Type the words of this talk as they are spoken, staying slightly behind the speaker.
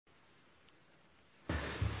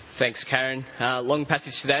Thanks, Karen. Long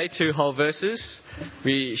passage today, 2 whole verses.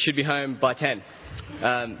 We should be home by 10.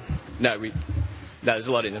 There's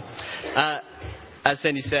a lot in them. As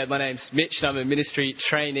Sandy said, my name's Mitch and I'm a ministry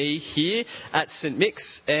trainee here at St.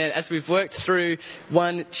 Mick's. And as we've worked through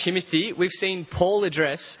 1 Timothy, we've seen Paul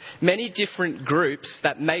address many different groups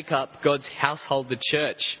that make up God's household, the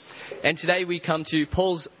church. And today we come to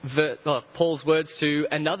Paul's words to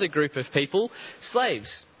another group of people,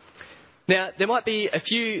 slaves. Now, there might be a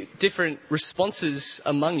few different responses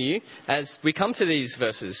among you as we come to these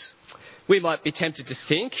verses. We might be tempted to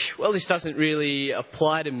think, well, this doesn't really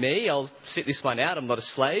apply to me. I'll sit this one out. I'm not a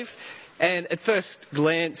slave. And at first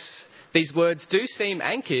glance, these words do seem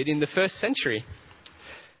anchored in the first century.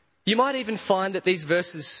 You might even find that these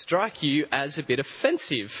verses strike you as a bit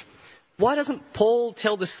offensive. Why doesn't Paul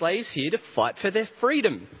tell the slaves here to fight for their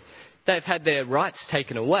freedom? They've had their rights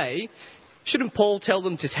taken away. Shouldn't Paul tell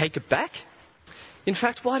them to take it back? In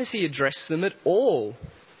fact, why does he address them at all?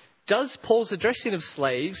 Does Paul's addressing of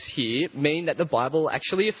slaves here mean that the Bible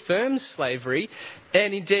actually affirms slavery?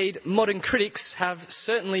 And indeed, modern critics have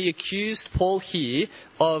certainly accused Paul here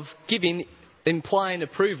of implying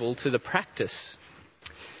approval to the practice.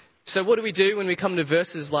 So what do we do when we come to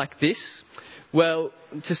verses like this? Well,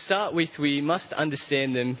 to start with, we must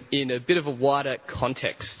understand them in a bit of a wider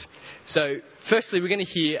context. So, firstly, we're going to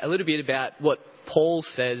hear a little bit about what Paul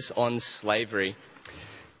says on slavery.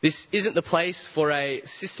 This isn't the place for a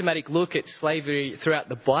systematic look at slavery throughout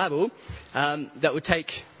the Bible. That would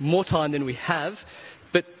take more time than we have.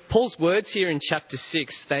 But Paul's words here in chapter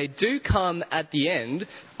 6, they do come at the end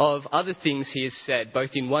of other things he has said,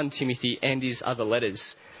 both in 1 Timothy and his other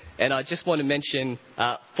letters. And I just want to mention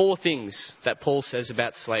 4 things that Paul says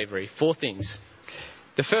about slavery. 4 things.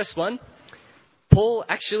 The first one, Paul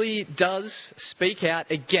actually does speak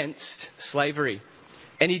out against slavery.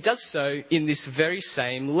 And he does so in this very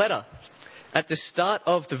same letter. At the start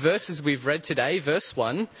of the verses we've read today, verse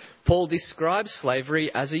 1, Paul describes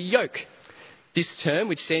slavery as a yoke. This term,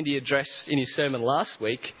 which Sandy addressed in his sermon last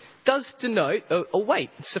week, does denote a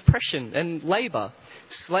weight, suppression and labour.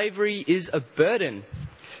 Slavery is a burden.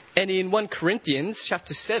 And in 1 Corinthians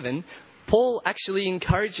chapter 7, Paul actually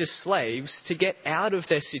encourages slaves to get out of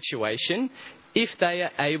their situation if they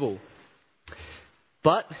are able.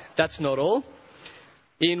 But that's not all.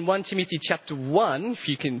 In 1 Timothy chapter 1, if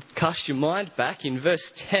you can cast your mind back, in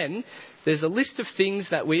verse 10, there's a list of things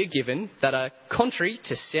that we are given that are contrary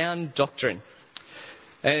to sound doctrine.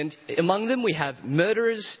 And among them we have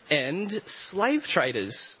murderers and slave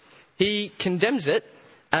traders. He condemns it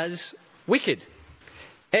as wicked.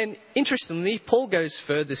 And interestingly, Paul goes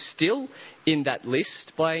further still in that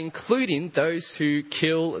list by including those who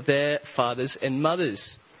kill their fathers and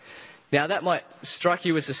mothers. Now, that might strike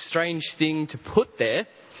you as a strange thing to put there,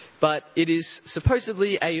 but it is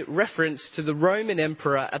supposedly a reference to the Roman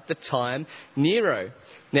emperor at the time, Nero.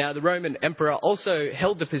 Now, the Roman emperor also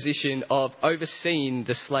held the position of overseeing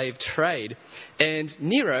the slave trade, and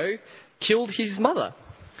Nero killed his mother.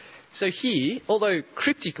 So here, although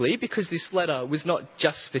cryptically, because this letter was not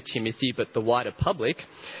just for Timothy but the wider public,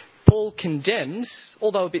 Paul condemns,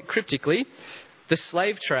 although a bit cryptically, the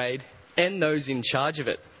slave trade and those in charge of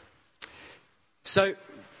it. So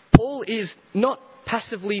Paul is not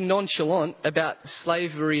passively nonchalant about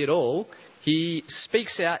slavery at all. He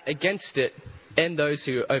speaks out against it and those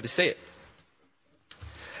who oversee it.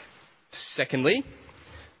 Secondly,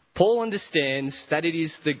 Paul understands that it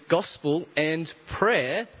is the gospel and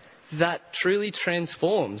prayer that truly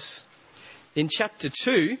transforms. In chapter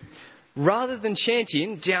 2, rather than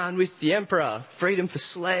chanting, "Down with the emperor, freedom for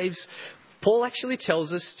slaves," Paul actually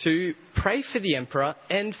tells us to pray for the emperor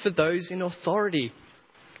and for those in authority.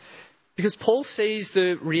 Because Paul sees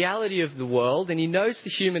the reality of the world and he knows the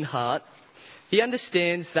human heart. He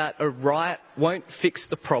understands that a riot won't fix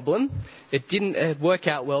the problem. It didn't work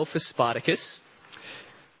out well for Spartacus.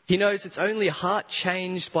 He knows it's only a heart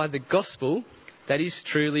changed by the gospel that is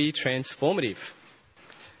truly transformative.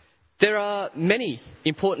 There are many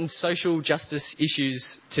important social justice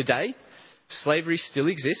issues today. Slavery still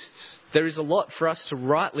exists. There is a lot for us to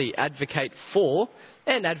rightly advocate for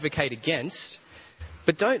and advocate against.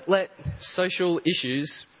 But don't let social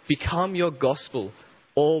issues become your gospel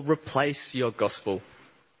or replace your gospel.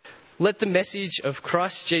 Let the message of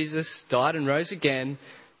Christ Jesus died and rose again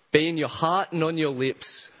be in your heart and on your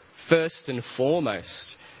lips first and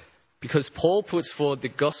foremost. Because Paul puts forward the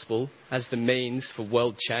gospel as the means for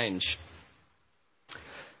world change.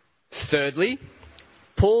 Thirdly,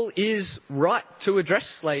 Paul is right to address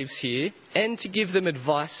slaves here and to give them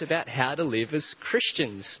advice about how to live as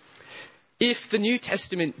Christians. if the New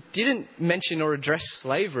Testament didn't mention or address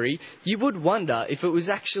slavery, you would wonder if it was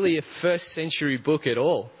actually a first century book at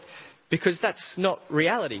all, because that's not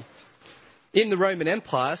reality. In the Roman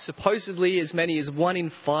Empire, supposedly as many as 1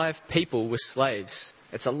 in 5 people were slaves.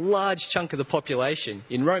 It's a large chunk of the population.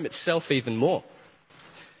 In Rome itself, even more.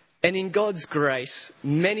 And in God's grace,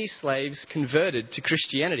 many slaves converted to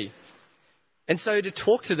Christianity. And so to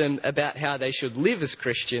talk to them about how they should live as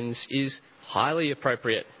Christians is highly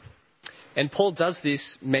appropriate. And Paul does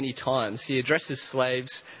this many times. He addresses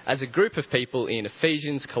slaves as a group of people in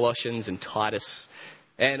Ephesians, Colossians and Titus.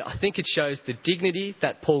 And I think it shows the dignity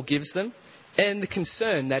that Paul gives them and the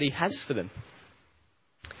concern that he has for them.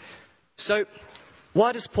 So,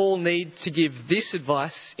 why does Paul need to give this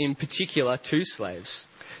advice in particular to slaves?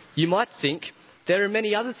 You might think there are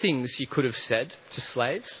many other things he could have said to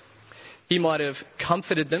slaves. He might have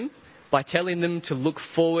comforted them by telling them to look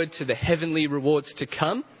forward to the heavenly rewards to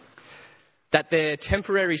come, that their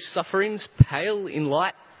temporary sufferings pale in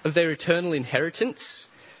light of their eternal inheritance.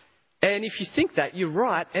 And if you think that, you're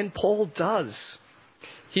right, and Paul does.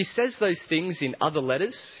 He says those things in other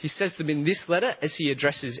letters. He says them in this letter as he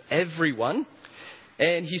addresses everyone.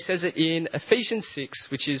 And he says it in Ephesians 6,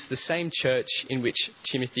 which is the same church in which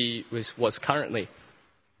Timothy was currently.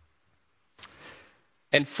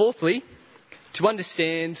 And fourthly, to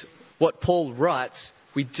understand what Paul writes,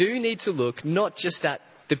 we do need to look not just at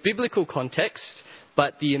the biblical context,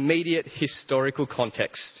 but the immediate historical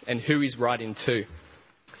context and who he's writing to.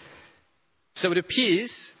 So it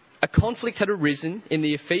appears a conflict had arisen in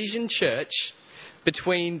the Ephesian church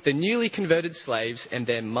between the newly converted slaves and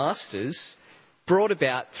their masters, brought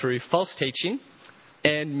about through false teaching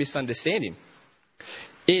and misunderstanding.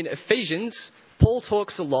 In Ephesians, Paul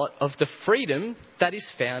talks a lot of the freedom that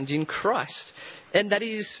is found in Christ, and that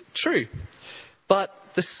is true. But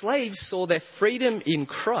the slaves saw their freedom in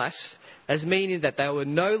Christ as meaning that they were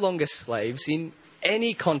no longer slaves in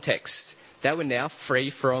any context. They were now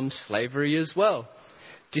free from slavery as well,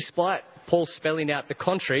 despite Paul spelling out the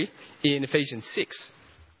contrary in Ephesians 6.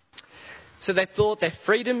 So they thought their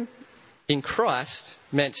freedom in Christ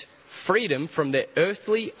meant freedom from their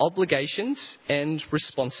earthly obligations and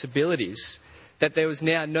responsibilities, that there was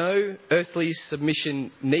now no earthly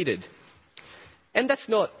submission needed. And that's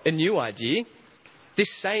not a new idea.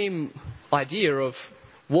 This same idea of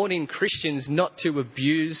warning Christians not to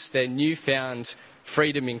abuse their newfound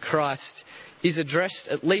freedom in Christ is addressed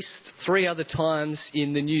at least 3 other times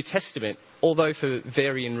in the New Testament, although for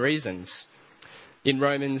varying reasons. In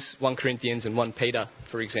Romans, 1 Corinthians and 1 Peter,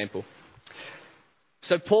 for example.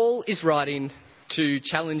 So Paul is writing to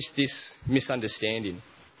challenge this misunderstanding.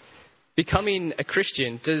 Becoming a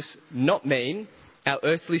Christian does not mean our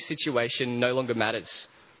earthly situation no longer matters,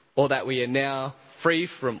 or that we are now free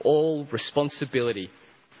from all responsibility.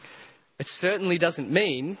 It certainly doesn't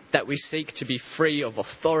mean that we seek to be free of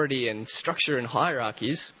authority and structure and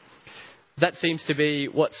hierarchies. That seems to be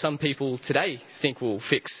what some people today think will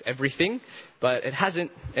fix everything, but it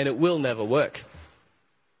hasn't and it will never work.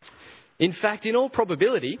 In fact, in all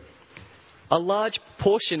probability, a large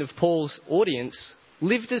portion of Paul's audience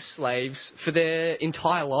lived as slaves for their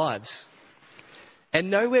entire lives.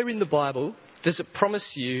 And nowhere in the Bible does it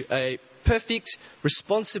promise you a perfect,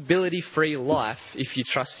 responsibility-free life if you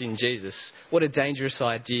trust in Jesus. What a dangerous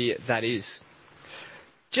idea that is.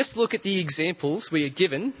 Just look at the examples we are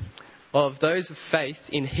given of those of faith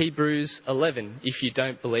in Hebrews 11, if you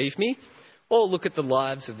don't believe me, or look at the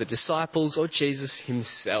lives of the disciples or Jesus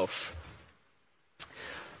himself.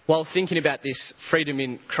 While thinking about this freedom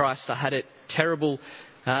in Christ, I had a terrible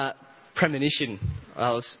premonition.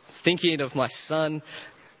 I was thinking of my son,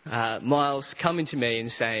 Miles, coming to me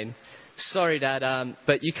and saying, "Sorry, Dad,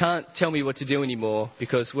 but you can't tell me what to do anymore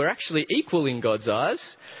because we're actually equal in God's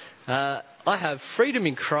eyes. I have freedom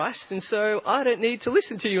in Christ, and so I don't need to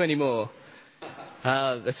listen to you anymore."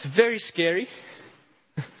 That's very scary.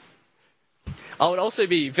 I would also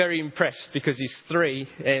be very impressed because he's 3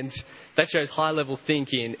 and that shows high-level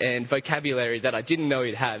thinking and vocabulary that I didn't know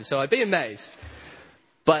he'd have. So I'd be amazed.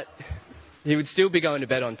 But he would still be going to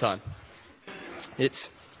bed on time.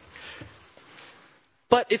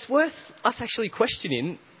 But it's worth us actually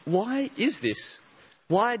questioning, why is this?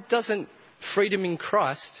 Why doesn't freedom in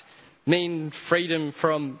Christ mean freedom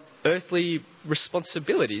from earthly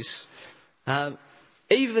responsibilities?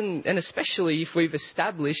 Even and especially if we've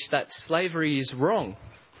established that slavery is wrong.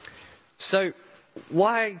 So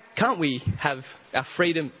why can't we have our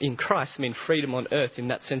freedom in Christ mean freedom on earth in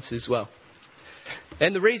that sense as well?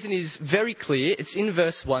 And the reason is very clear. It's in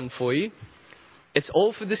verse 1 for you. It's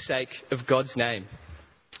all for the sake of God's name.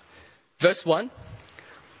 Verse 1,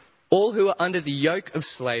 All who are under the yoke of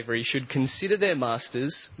slavery should consider their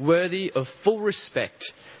masters worthy of full respect,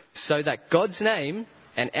 so that God's name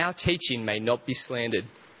and our teaching may not be slandered.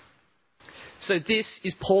 So this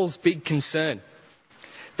is Paul's big concern,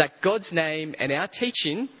 that God's name and our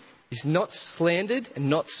teaching is not slandered and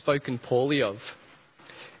not spoken poorly of.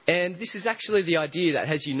 And this is actually the idea that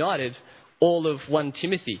has united all of 1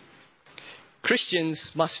 Timothy.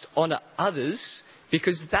 Christians must honour others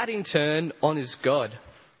because that in turn honours God.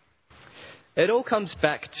 It all comes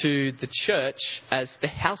back to the church as the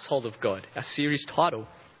household of God, our series title.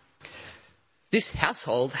 This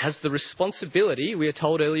household has the responsibility, we are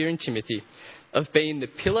told earlier in Timothy, of being the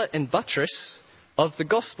pillar and buttress of the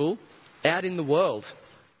gospel out in the world.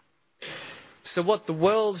 So what the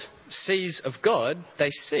world sees of God,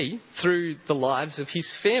 they see through the lives of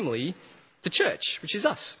his family, the church, which is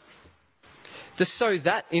us. The "so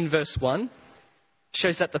that" in verse 1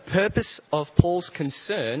 shows that the purpose of Paul's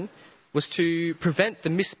concern was to prevent the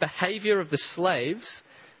misbehaviour of the slaves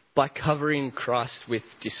by covering Christ with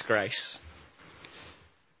disgrace.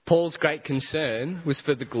 Paul's great concern was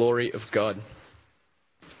for the glory of God.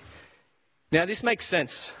 Now, this makes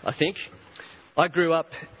sense, I think. I grew up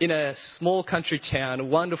in a small country town, a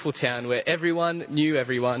wonderful town where everyone knew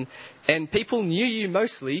everyone, and people knew you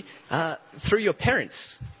mostly through your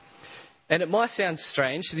parents. And it might sound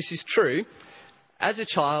strange, this is true. As a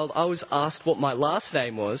child, I was asked what my last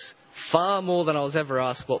name was far more than I was ever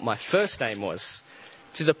asked what my first name was.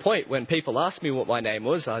 To the point when people asked me what my name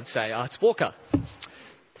was, I'd say, it's Walker.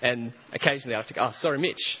 And occasionally I'd have to go, sorry,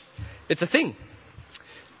 Mitch. It's a thing.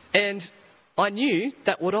 And I knew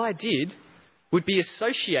that what I did would be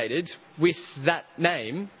associated with that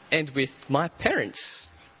name and with my parents.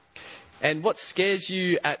 And what scares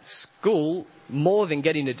you at school more than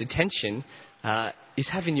getting a detention is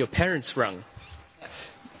having your parents rung.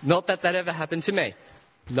 Not that ever happened to me.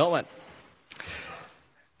 Not one.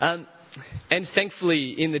 And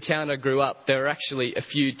thankfully, in the town I grew up, there were actually a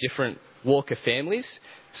few different Walker families.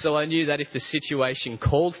 So I knew that if the situation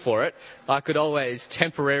called for it, I could always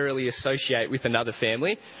temporarily associate with another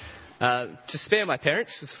family. To spare my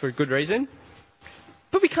parents, it's for a good reason.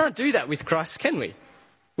 But we can't do that with Christ, can we?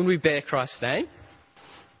 When we bear Christ's name.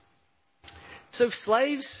 So if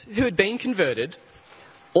slaves who had been converted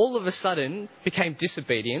all of a sudden became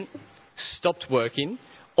disobedient, stopped working,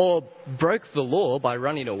 or broke the law by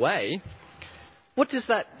running away, what does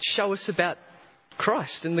that show us about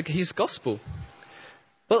Christ and his gospel?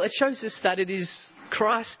 Well, it shows us that it is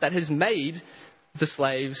Christ that has made the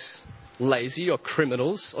slaves lazy or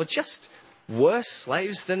criminals or just worse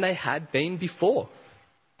slaves than they had been before.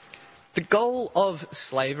 The goal of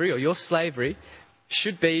slavery, or your slavery,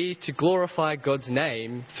 should be to glorify God's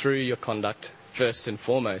name through your conduct, first and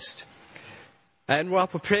foremost. And while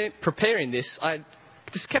preparing this, I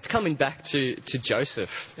just kept coming back to Joseph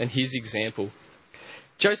and his example.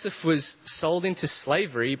 Joseph was sold into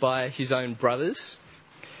slavery by his own brothers.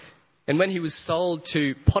 And when he was sold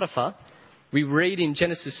to Potiphar, we read in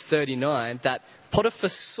Genesis 39 that Potiphar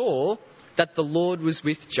saw that the Lord was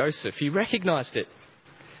with Joseph. He recognised it.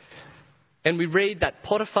 And we read that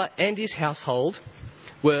Potiphar and his household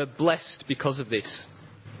were blessed because of this.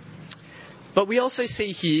 But we also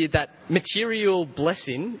see here that material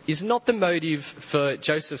blessing is not the motive for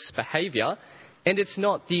Joseph's behaviour, and it's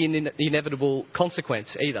not the inevitable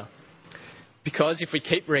consequence either. Because if we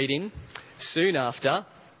keep reading, soon after,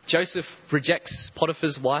 Joseph rejects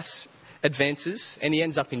Potiphar's wife's advances and he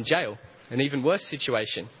ends up in jail, an even worse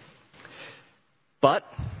situation. But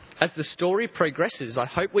as the story progresses, I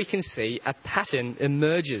hope we can see a pattern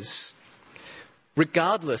emerges.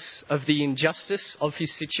 Regardless of the injustice of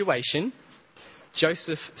his situation,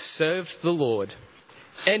 Joseph served the Lord.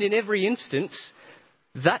 And in every instance,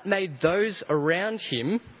 that made those around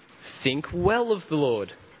him think well of the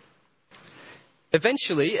Lord.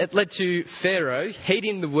 Eventually, it led to Pharaoh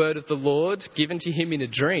heeding the word of the Lord given to him in a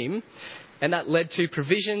dream, and that led to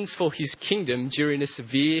provisions for his kingdom during a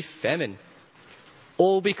severe famine.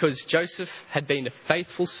 All because Joseph had been a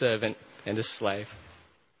faithful servant and a slave.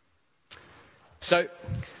 So,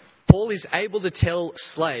 Paul is able to tell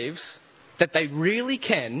slaves that they really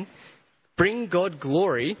can bring God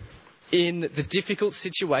glory in the difficult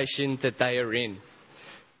situation that they are in.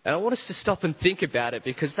 And I want us to stop and think about it,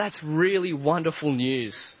 because that's really wonderful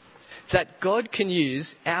news. That God can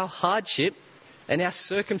use our hardship and our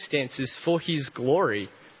circumstances for his glory.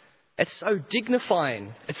 It's so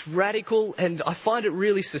dignifying, it's radical, and I find it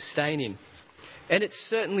really sustaining. And it's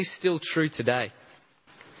certainly still true today.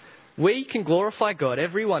 We can glorify God,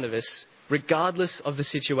 every one of us, regardless of the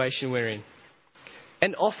situation we're in.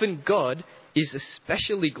 And often God is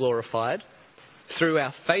especially glorified through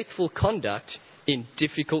our faithful conduct in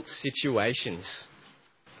difficult situations.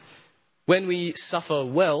 When we suffer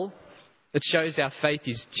well, it shows our faith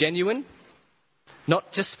is genuine,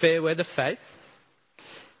 not just fair weather faith.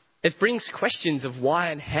 It brings questions of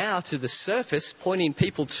why and how to the surface, pointing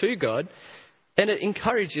people to God, and it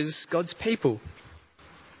encourages God's people.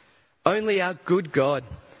 Only our good God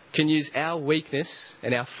can use our weakness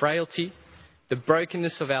and our frailty, the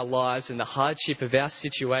brokenness of our lives and the hardship of our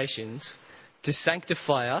situations to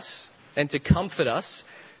sanctify us and to comfort us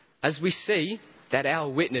as we see that our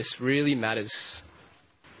witness really matters.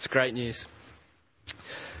 It's great news.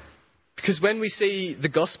 Because when we see the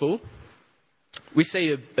gospel, we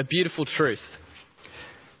see a beautiful truth.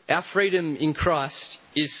 Our freedom in Christ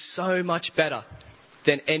is so much better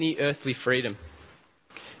than any earthly freedom.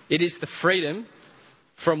 It is the freedom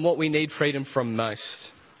from what we need freedom from most,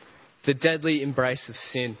 the deadly embrace of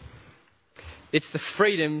sin. It's the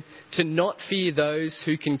freedom to not fear those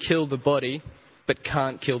who can kill the body but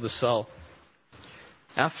can't kill the soul.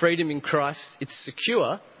 Our freedom in Christ, it's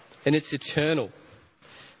secure and it's eternal.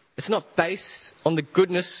 It's not based on the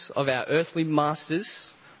goodness of our earthly masters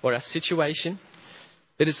or our situation.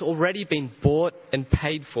 It has already been bought and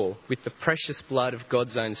paid for with the precious blood of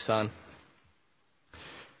God's own Son.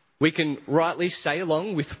 We can rightly say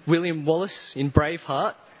along with William Wallace in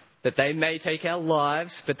Braveheart that they may take our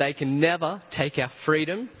lives, but they can never take our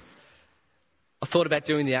freedom. I thought about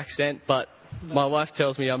doing the accent, but my wife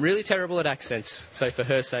tells me I'm really terrible at accents, so for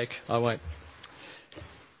her sake, I won't.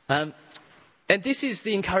 And this is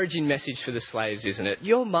the encouraging message for the slaves, isn't it?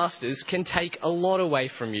 Your masters can take a lot away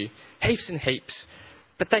from you, heaps and heaps,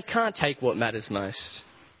 but they can't take what matters most.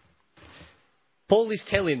 Paul is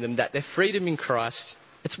telling them that their freedom in Christ,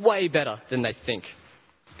 it's way better than they think.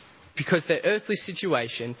 Because their earthly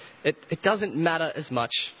situation, it doesn't matter as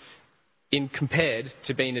much in compared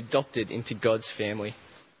to being adopted into God's family.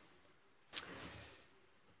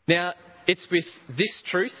 Now, it's with this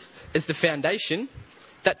truth as the foundation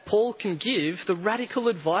that Paul can give the radical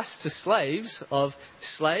advice to slaves of,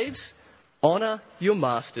 slaves, honour your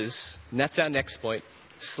masters. And that's our next point.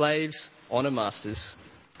 Slaves, honour masters.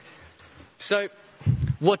 So,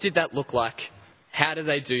 what did that look like? How do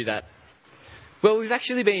they do that? Well, we've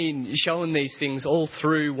actually been shown these things all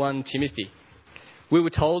through 1 Timothy. We were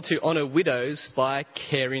told to honour widows by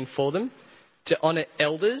caring for them, to honour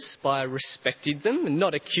elders by respecting them and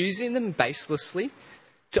not accusing them baselessly,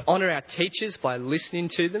 to honour our teachers by listening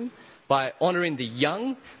to them, by honouring the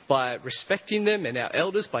young, by respecting them, and our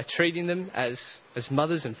elders by treating them as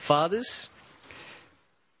mothers and fathers.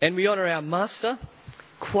 And we honour our master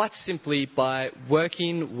quite simply by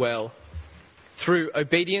working well through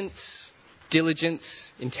obedience,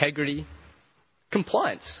 diligence, integrity,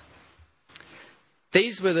 compliance.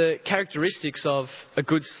 These were the characteristics of a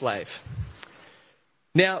good slave.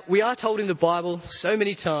 Now, we are told in the Bible so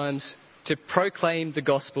many times to proclaim the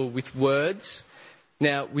gospel with words.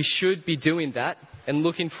 Now, we should be doing that and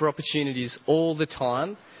looking for opportunities all the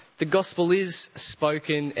time. The gospel is a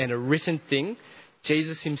spoken and a written thing.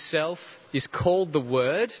 Jesus himself is called the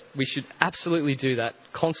Word. We should absolutely do that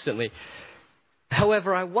constantly.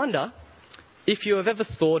 However, I wonder if you have ever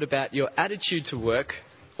thought about your attitude to work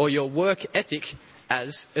or your work ethic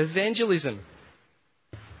as evangelism.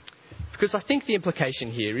 Because I think the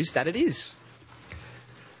implication here is that it is.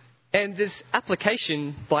 And this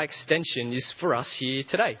application, by extension, is for us here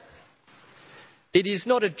today. It is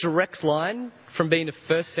not a direct line from being a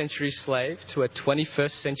first century slave to a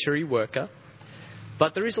 21st century worker,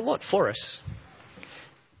 but there is a lot for us.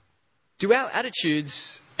 Do our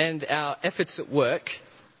attitudes and our efforts at work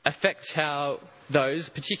affect how those,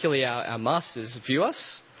 particularly our masters, view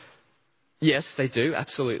us? Yes, they do,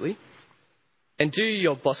 absolutely. And do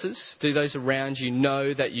your bosses, do those around you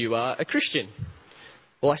know that you are a Christian?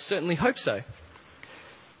 Well, I certainly hope so.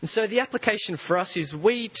 And so the application for us is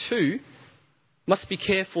we too must be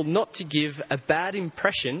careful not to give a bad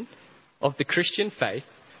impression of the Christian faith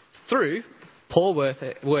through poor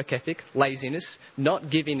work ethic, laziness, not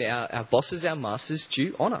giving our bosses, our masters,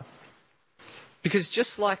 due honour. Because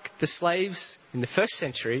just like the slaves in the first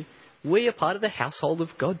century, we are part of the household of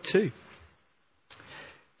God too.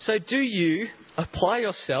 So do you apply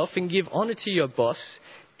yourself and give honour to your boss,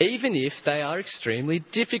 even if they are extremely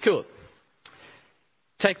difficult?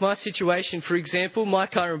 Take my situation, for example. My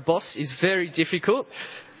current boss is very difficult.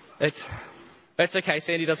 That's okay.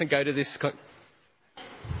 Sandy doesn't go to this.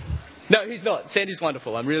 No, he's not. Sandy's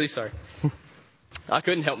wonderful. I'm really sorry. I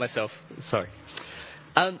couldn't help myself. Sorry.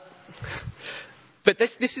 But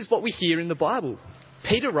this is what we hear in the Bible.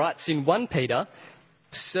 Peter writes in 1 Peter,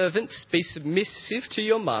 "Servants, be submissive to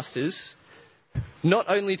your masters, not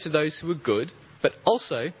only to those who are good, but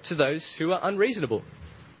also to those who are unreasonable.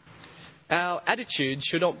 Our attitude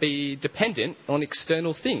should not be dependent on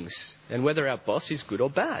external things and whether our boss is good or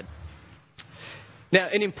bad. Now,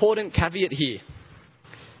 an important caveat here.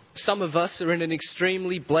 Some of us are in an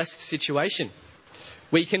extremely blessed situation.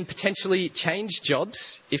 We can potentially change jobs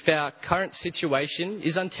if our current situation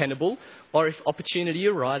is untenable or if opportunity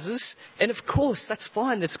arises. And of course, that's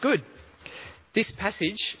fine, that's good. This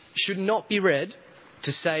passage should not be read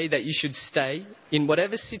to say that you should stay in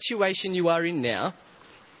whatever situation you are in now,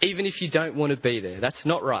 even if you don't want to be there. That's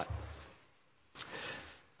not right.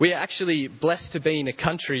 We are actually blessed to be in a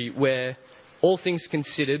country where, all things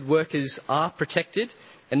considered, workers are protected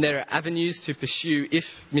and there are avenues to pursue if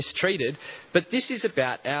mistreated. But this is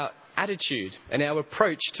about our attitude and our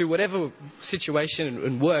approach to whatever situation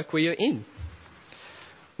and work we are in.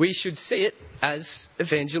 We should see it as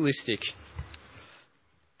evangelistic.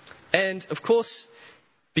 And of course,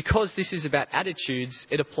 because this is about attitudes,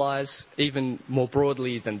 it applies even more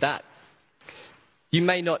broadly than that. You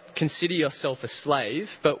may not consider yourself a slave,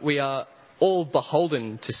 but we are all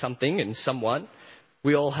beholden to something and someone.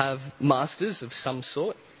 We all have masters of some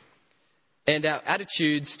sort. And our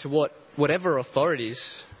attitudes to whatever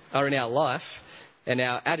authorities are in our life and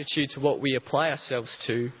our attitude to what we apply ourselves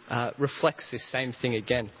to reflects this same thing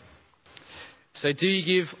again. So do you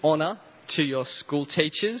give honour to your school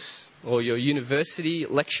teachers or your university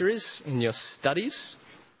lecturers in your studies?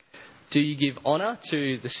 Do you give honour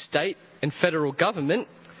to the state and federal government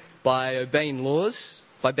by obeying laws,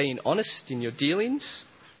 by being honest in your dealings?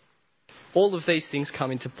 All of these things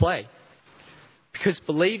come into play. Because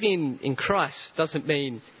believing in Christ doesn't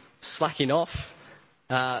mean slacking off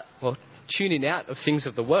or tuning out of things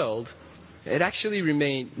of the world. It actually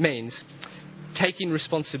means taking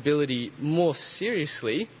responsibility more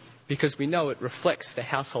seriously because we know it reflects the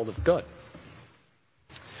household of God.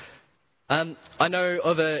 I know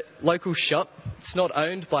of a local shop. It's not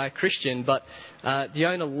owned by a Christian, but the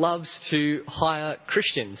owner loves to hire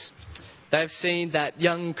Christians. They've seen that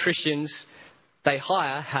young Christians they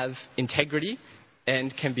hire have integrity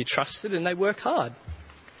and can be trusted, and they work hard.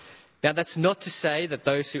 Now, that's not to say that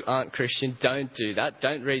those who aren't Christian don't do that.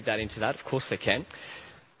 Don't read that into that. Of course they can.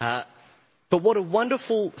 But what a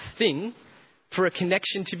wonderful thing for a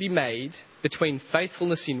connection to be made between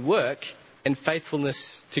faithfulness in work and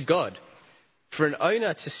faithfulness to God. For an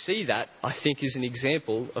owner to see that, I think, is an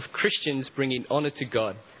example of Christians bringing honour to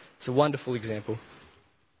God. It's a wonderful example.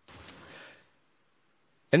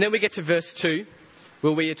 And then we get to verse 2,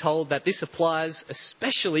 where we are told that this applies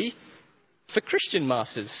especially for Christian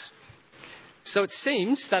masters. So it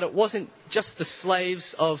seems that it wasn't just the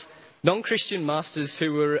slaves of non-Christian masters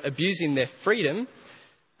who were abusing their freedom,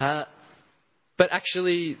 but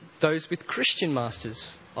actually those with Christian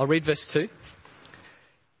masters. I'll read verse 2.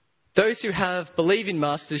 Those who have believing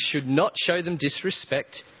masters should not show them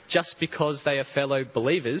disrespect just because they are fellow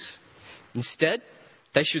believers. Instead,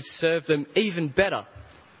 they should serve them even better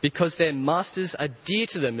because their masters are dear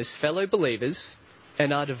to them as fellow believers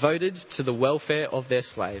and are devoted to the welfare of their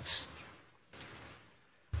slaves.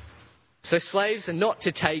 So slaves are not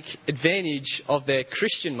to take advantage of their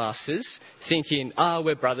Christian masters, thinking,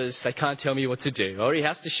 we're brothers, they can't tell me what to do, or he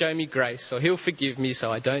has to show me grace, or he'll forgive me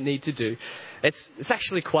so I don't need to do. It's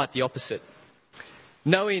actually quite the opposite.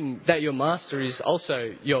 Knowing that your master is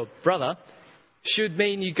also your brother should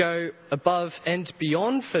mean you go above and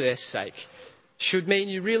beyond for their sake. Should mean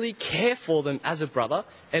you really care for them as a brother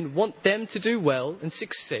and want them to do well and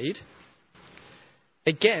succeed.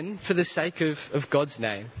 Again, for the sake of God's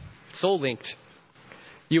name. It's all linked.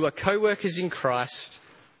 You are co-workers in Christ.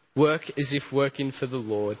 Work as if working for the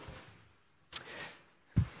Lord.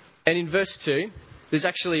 And in verse 2, there's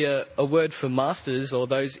actually a word for masters or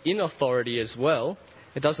those in authority as well.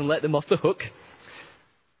 It doesn't let them off the hook.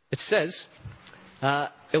 It says,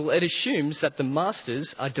 it assumes that the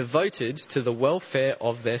masters are devoted to the welfare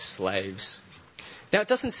of their slaves. Now, it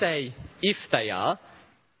doesn't say if they are.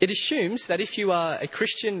 It assumes that if you are a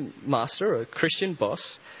Christian master or a Christian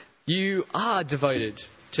boss, you are devoted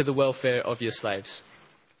to the welfare of your slaves.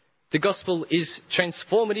 The gospel is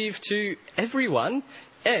transformative to everyone,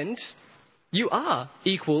 and you are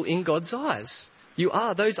equal in God's eyes.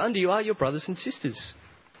 Those under you are your brothers and sisters.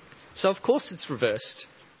 So of course it's reversed.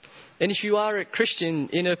 And if you are a Christian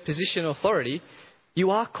in a position of authority,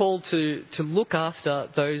 you are called to look after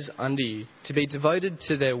those under you, to be devoted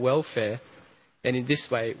to their welfare, and in this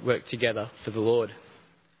way work together for the Lord.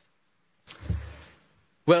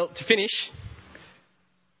 Well, to finish,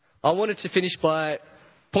 I wanted to finish by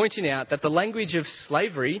pointing out that the language of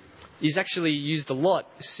slavery is actually used a lot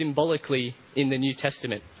symbolically in the New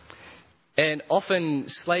Testament. And often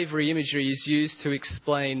slavery imagery is used to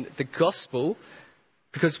explain the gospel,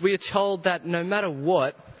 because we are told that no matter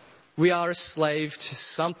what, we are a slave to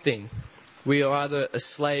something. We are either a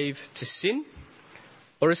slave to sin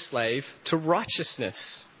or a slave to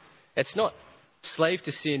righteousness. It's not slave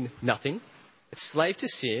to sin, nothing. It's slave to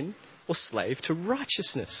sin or slave to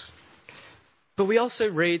righteousness. But we also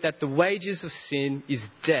read that the wages of sin is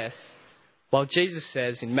death, while Jesus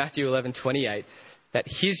says in Matthew 11:28 that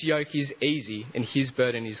his yoke is easy and his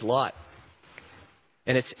burden is light.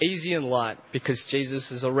 And it's easy and light because Jesus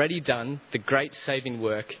has already done the great saving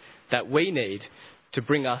work that we need to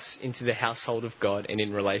bring us into the household of God and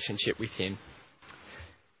in relationship with him.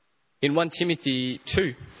 In 1 Timothy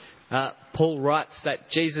 2, Paul writes that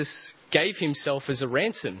Jesus gave himself as a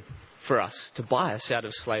ransom for us to buy us out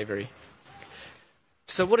of slavery.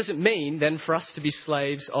 So what does it mean then for us to be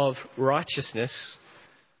slaves of righteousness?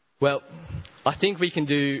 Well, I think we can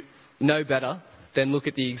do no better than look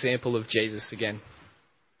at the example of Jesus again.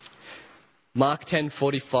 Mark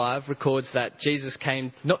 10:45 records that Jesus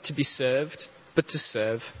came not to be served, but to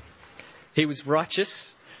serve. He was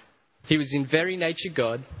righteous. He was in very nature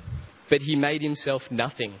God, but he made himself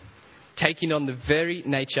nothing, taking on the very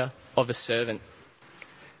nature of a servant.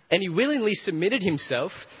 And he willingly submitted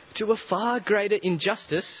himself to a far greater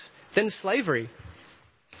injustice than slavery.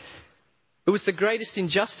 It was the greatest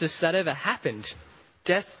injustice that ever happened.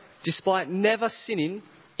 Death, despite never sinning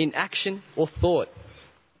in action or thought.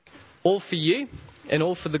 All for you and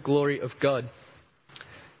all for the glory of God.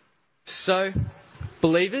 So,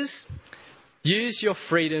 believers, use your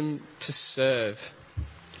freedom to serve.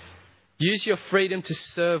 Use your freedom to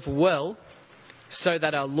serve well, so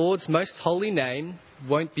that our Lord's most holy name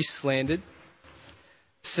won't be slandered,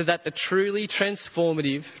 so that the truly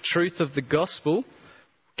transformative truth of the gospel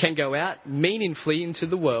can go out meaningfully into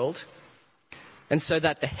the world, and so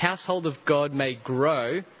that the household of God may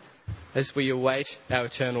grow as we await our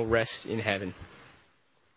eternal rest in heaven.